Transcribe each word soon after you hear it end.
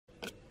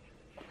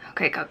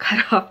okay, got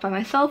cut off by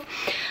myself,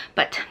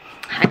 but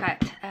I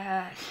got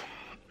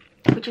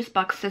Witches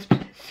Box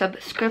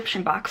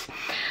subscription box.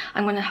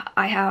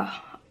 I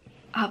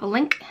have a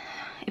link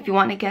if you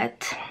want to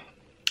get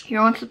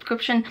your own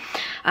subscription.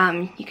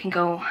 You can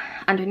go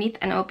underneath,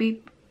 and it'll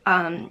be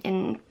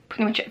in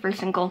pretty much every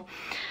single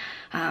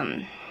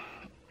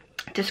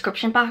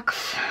description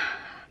box.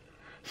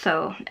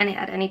 So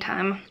at any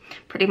time,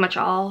 pretty much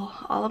all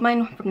of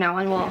mine from now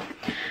on will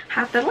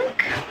have the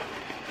link.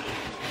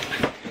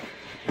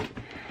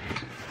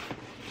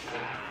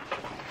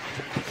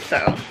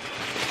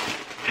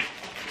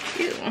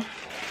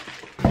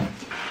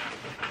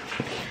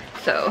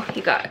 So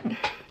you got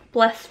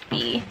Blessed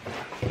Bee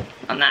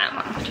on that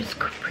one, which is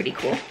pretty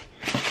cool.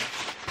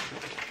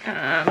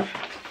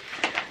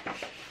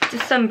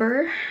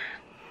 December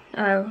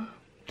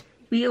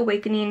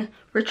Reawakening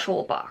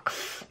Ritual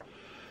Box.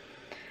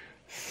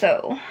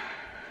 So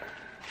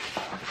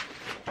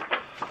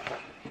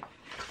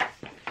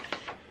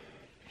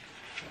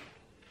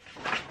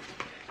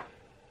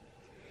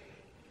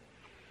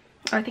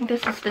I think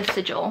this is the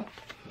sigil.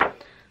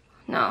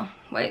 No,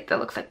 wait, that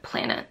looks like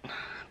planet,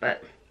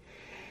 but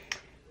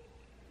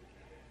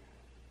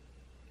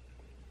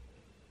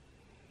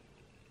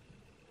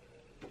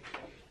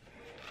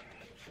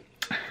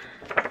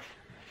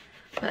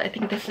I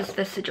think this is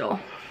the sigil.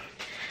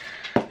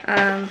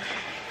 Oh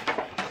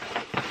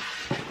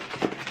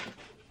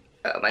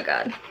my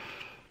god.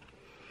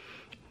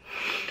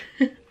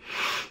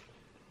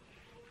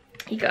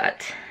 You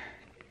got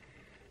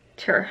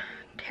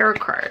tarot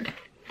card.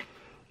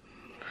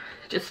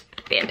 Just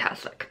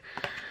fantastic.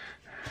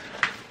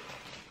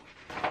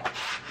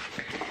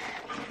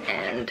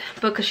 And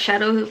Book of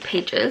Shadow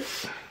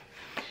Pages.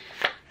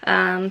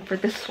 For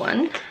this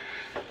one,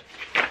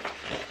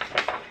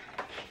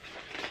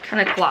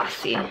 kind of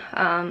glossy.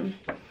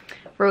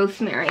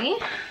 Rosemary,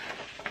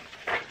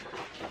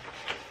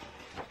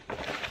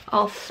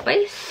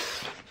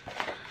 Allspice,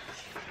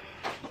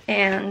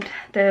 and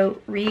the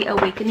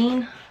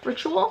Reawakening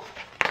Ritual.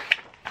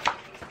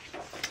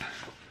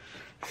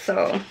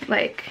 So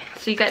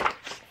you get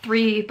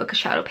 3 Book of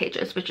Shadow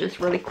Pages, which is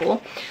really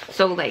cool.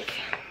 So like,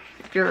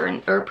 if you're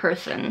an herb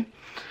person,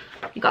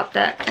 you got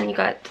that, and you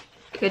got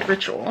good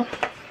ritual.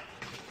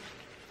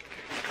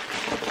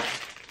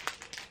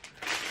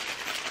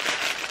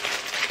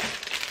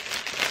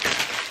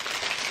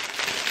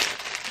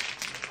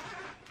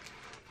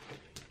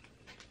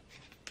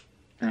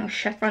 Oh,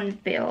 Chevron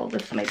Veil,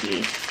 this might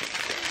be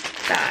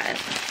that.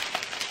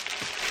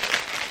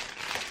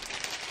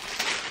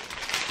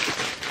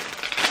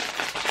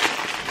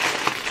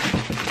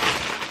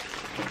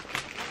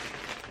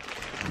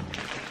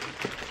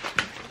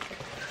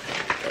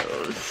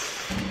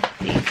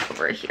 These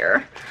over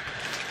here.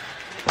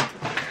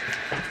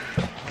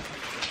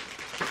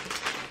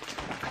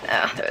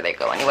 Ah, there they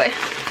go anyway.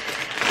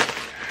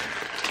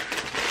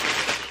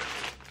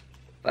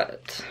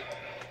 But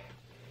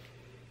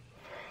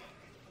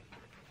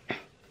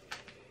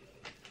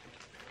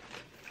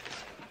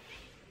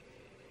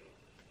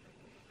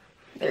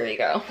there you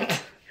go.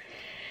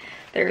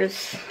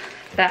 There's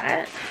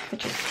that,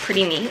 which is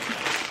pretty neat.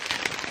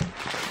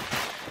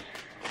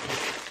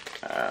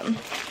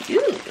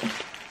 Ooh.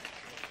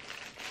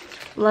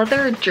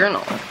 Leather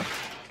journal.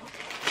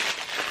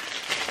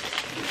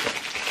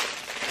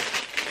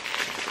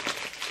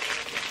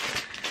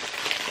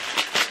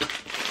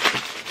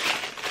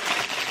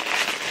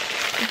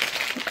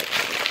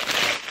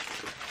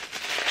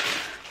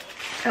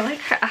 I like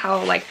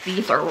how like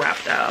these are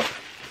wrapped up.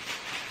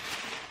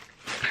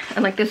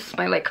 And like this is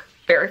my like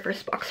very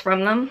first box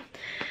from them.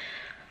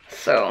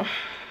 So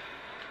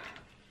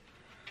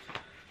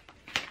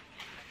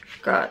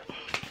you got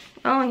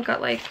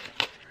like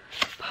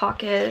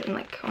pocket and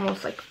like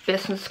almost like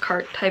business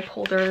card type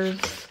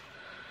holders,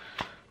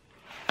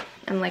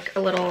 and like a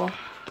little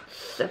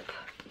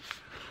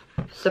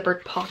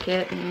zippered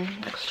pocket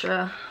and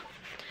extra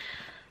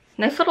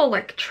nice little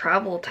like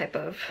travel type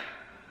of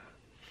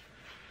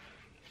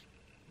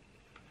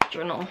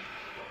journal.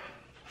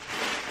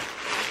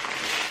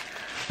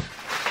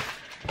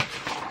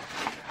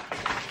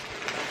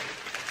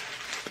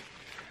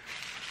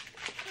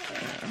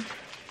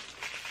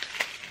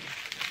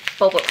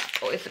 Bubble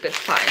wrap, always a good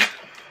sign.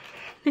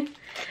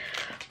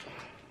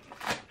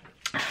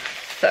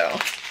 So,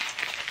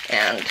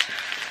 and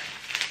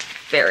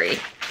very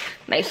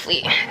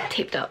nicely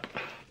taped up.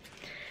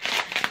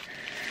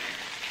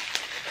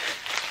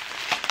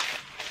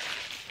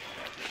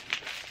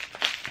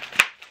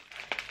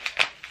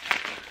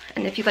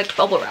 And if you liked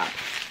bubble wrap,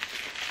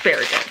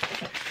 very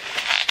good.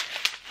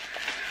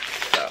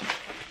 So,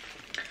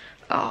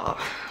 oh,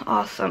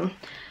 awesome.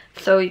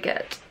 So you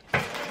get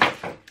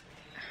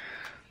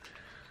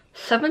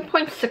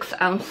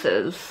 7.6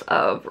 ounces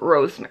of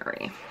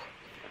rosemary.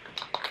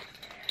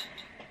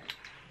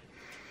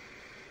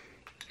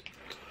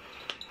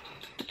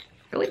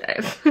 Really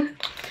nice.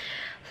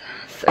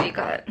 So you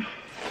got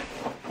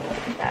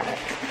that.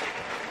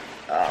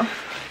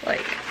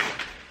 Like,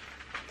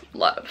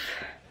 love.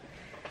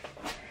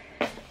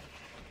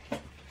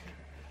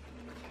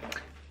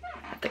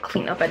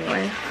 clean up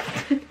anyway.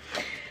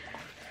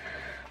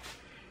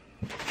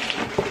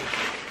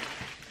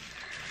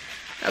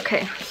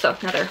 Okay, so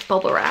another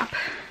bubble wrap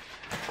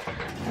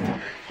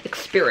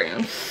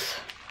experience.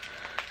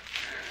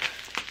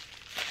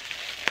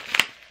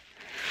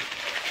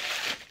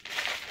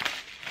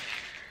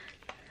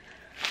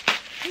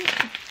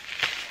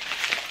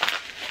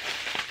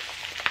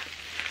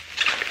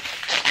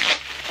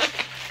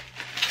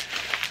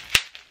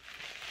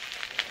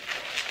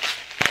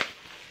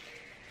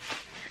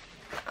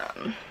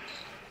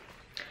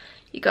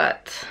 You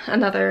got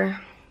another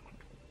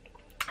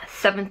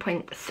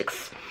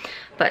 7.6,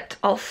 but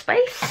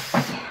allspice.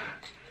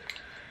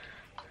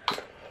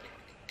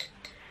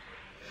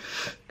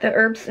 The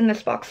herbs in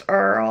this box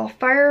are all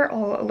fire,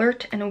 all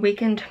alert and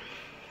awakened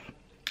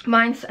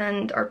minds,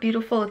 and are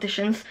beautiful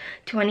additions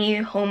to any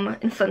home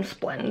incense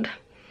blend.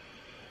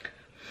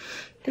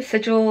 The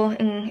sigil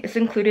is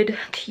included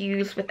to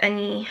use with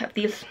any of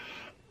these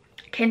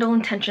candle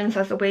intentions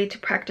as a way to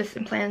practice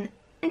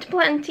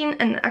implanting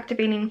and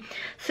activating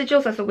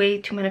sigils as a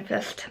way to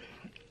manifest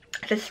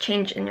this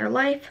change in your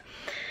life.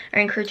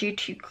 I encourage you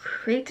to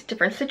create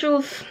different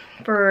sigils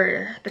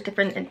for the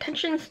different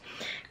intentions.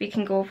 We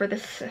can go over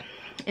this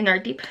in our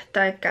deep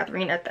dive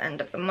gathering at the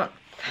end of the month.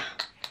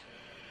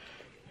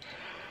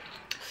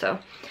 So,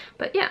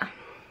 but yeah,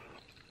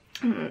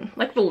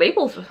 like the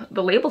labels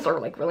are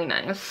like really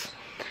nice.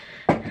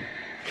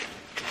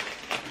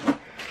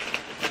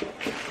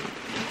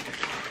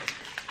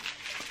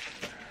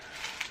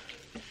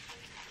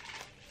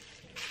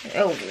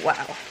 Oh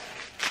wow.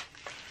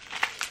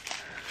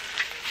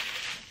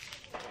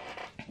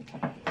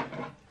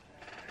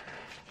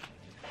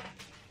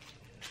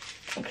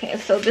 Okay,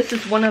 so this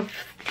is one of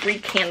 3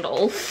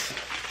 candles.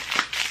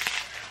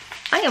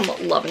 I am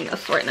loving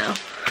this right now.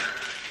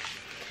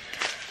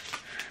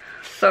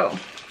 So,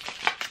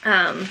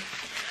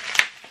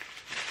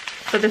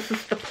 so this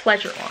is the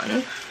pleasure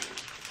one.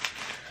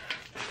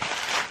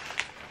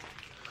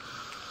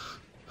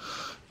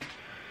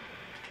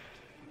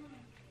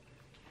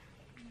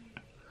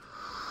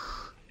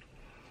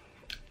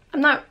 I'm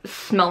not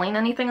smelling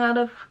anything out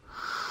of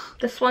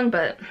this one,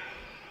 but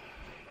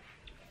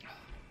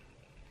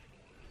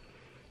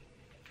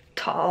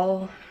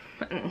tall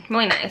and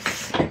really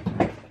nice.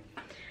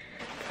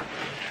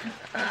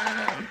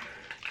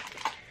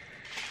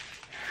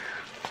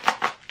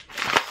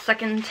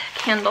 Second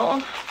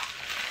candle.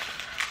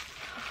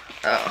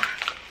 Oh,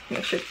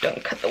 make sure you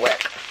don't cut the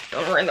wick.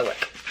 Don't ruin the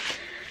wick.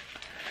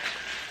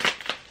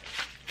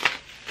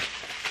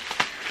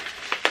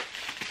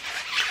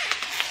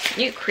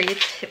 New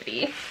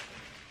creativity.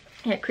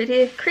 Yeah,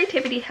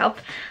 creativity,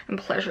 health, and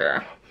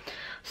pleasure.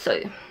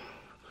 So,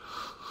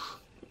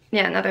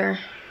 yeah, another,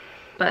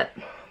 but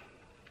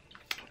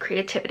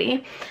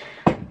creativity.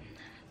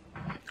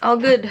 All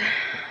good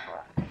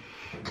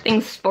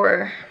things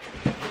for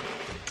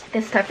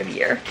this time of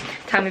year.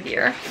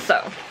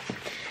 So,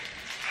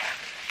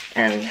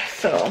 and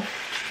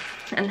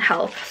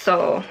health.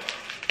 So,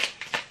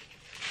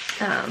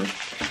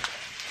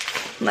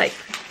 like,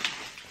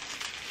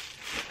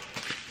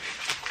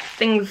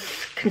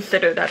 things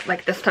considered that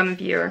like this time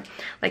of year,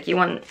 like you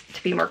want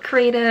to be more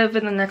creative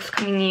in the next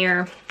coming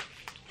year,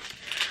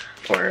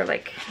 or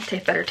like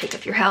take better take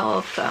of your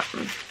health,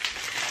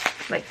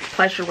 like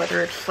pleasure,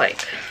 whether it's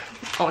like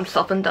own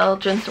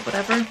self-indulgence or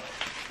whatever.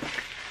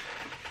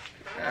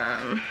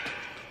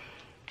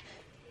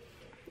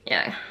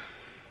 Yeah,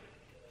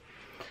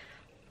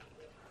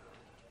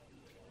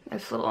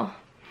 nice little.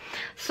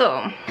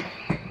 So,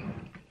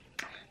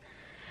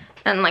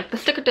 and like the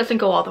sticker doesn't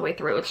go all the way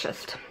through, it's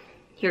just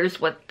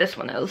here's what this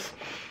one is.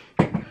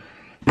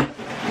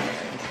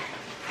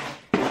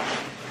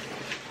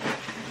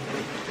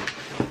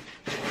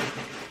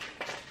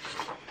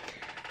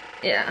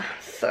 Yeah,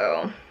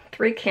 so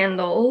 3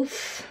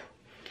 candles,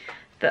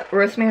 the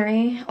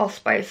rosemary,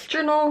 allspice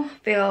journal,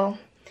 veil,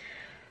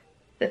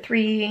 the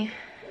 3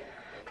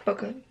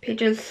 book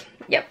pages.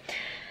 Yep.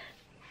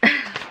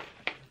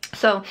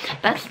 So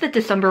that's the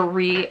December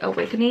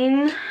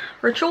Reawakening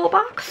ritual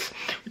box,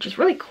 which is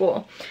really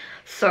cool.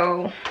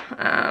 So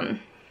at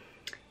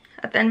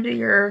the end of the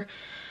year,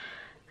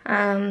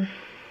 they're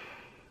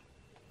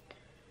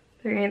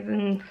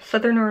either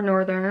southern or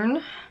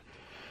northern.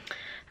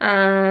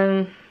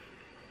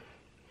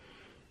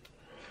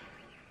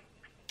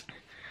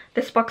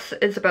 This box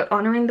is about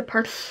honoring the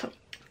parts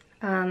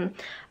of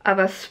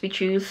us we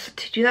choose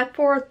to do that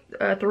for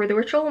through the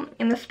ritual.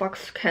 In this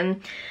box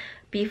can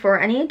be for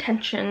any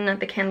intention.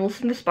 The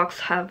candles in this box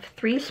have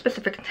 3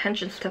 specific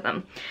intentions to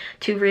them: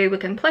 to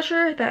reawaken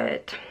pleasure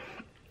that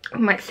we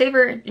might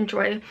savor,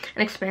 enjoy, and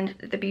expand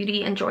the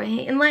beauty and joy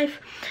in life;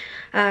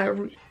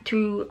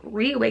 to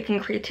reawaken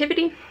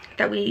creativity,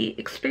 that we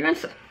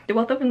experience the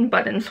wealth of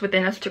abundance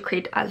within us to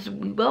create as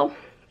we will;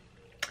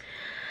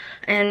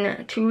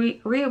 and to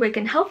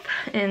reawaken health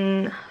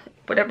in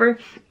whatever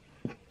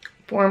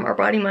form our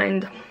body,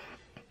 mind,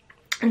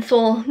 and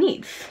soul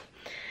needs.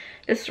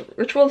 This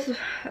ritual is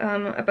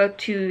about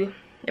to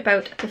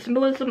about the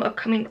symbolism of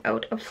coming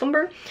out of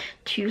slumber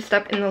to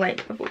step in the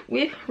light of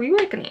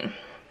reawakening.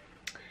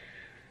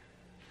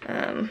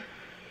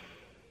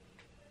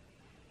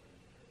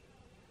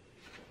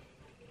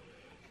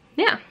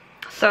 Yeah,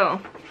 so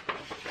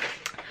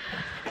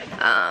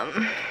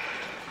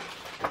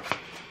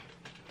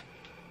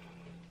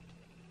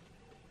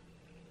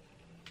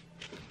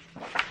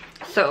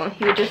so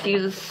you would just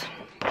use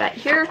that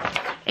here,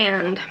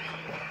 and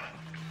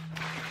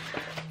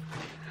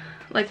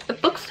like the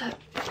books,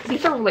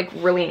 these are like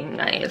really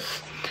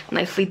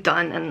nicely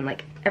done, and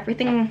like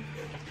everything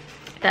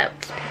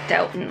that's picked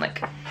out, and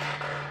like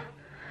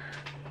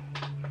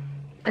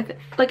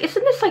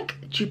isn't this like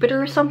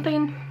Jupiter or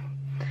something?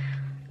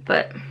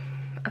 But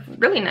a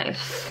really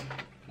nice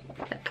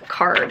like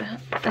card,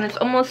 and it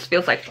almost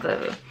feels like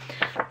the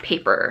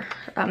paper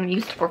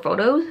used for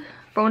photo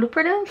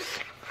printouts.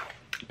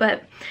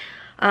 But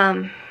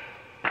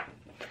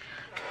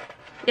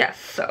yes,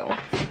 so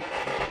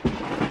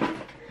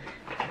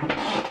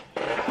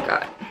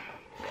got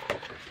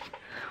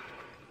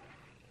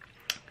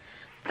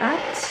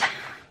that.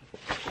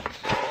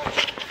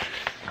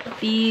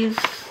 These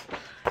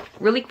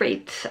really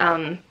great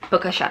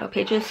Book of Shadow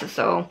pages.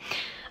 So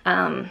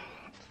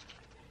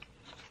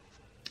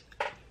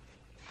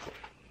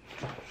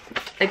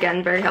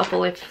again, very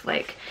helpful if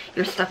like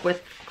you're stuck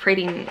with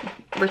creating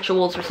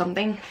rituals or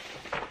something.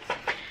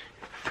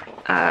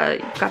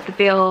 Got the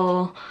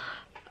Veil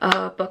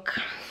book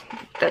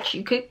that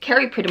you could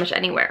carry pretty much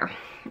anywhere,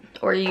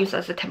 or use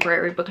as a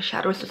temporary Book of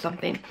Shadows or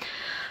something.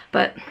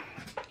 But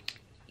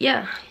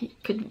yeah, you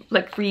could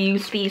like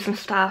reuse these and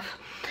stuff,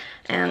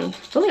 and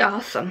really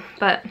awesome.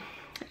 But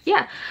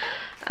yeah,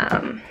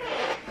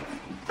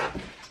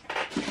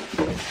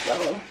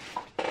 so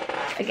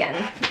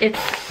again,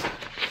 it's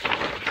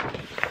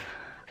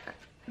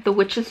the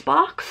Witch's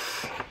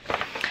Box,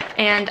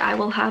 and I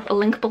will have a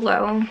link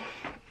below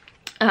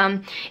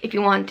if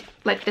you want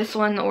like this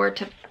one, or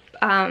to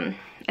I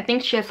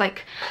think she has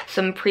like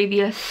some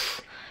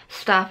previous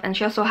stuff, and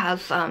she also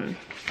has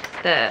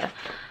the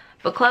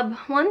book club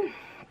one.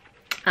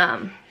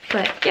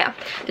 But yeah,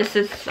 this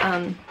is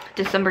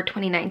December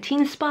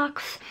 2019's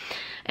box,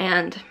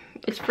 and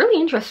it's really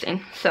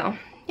interesting. So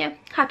yeah,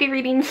 happy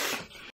readings.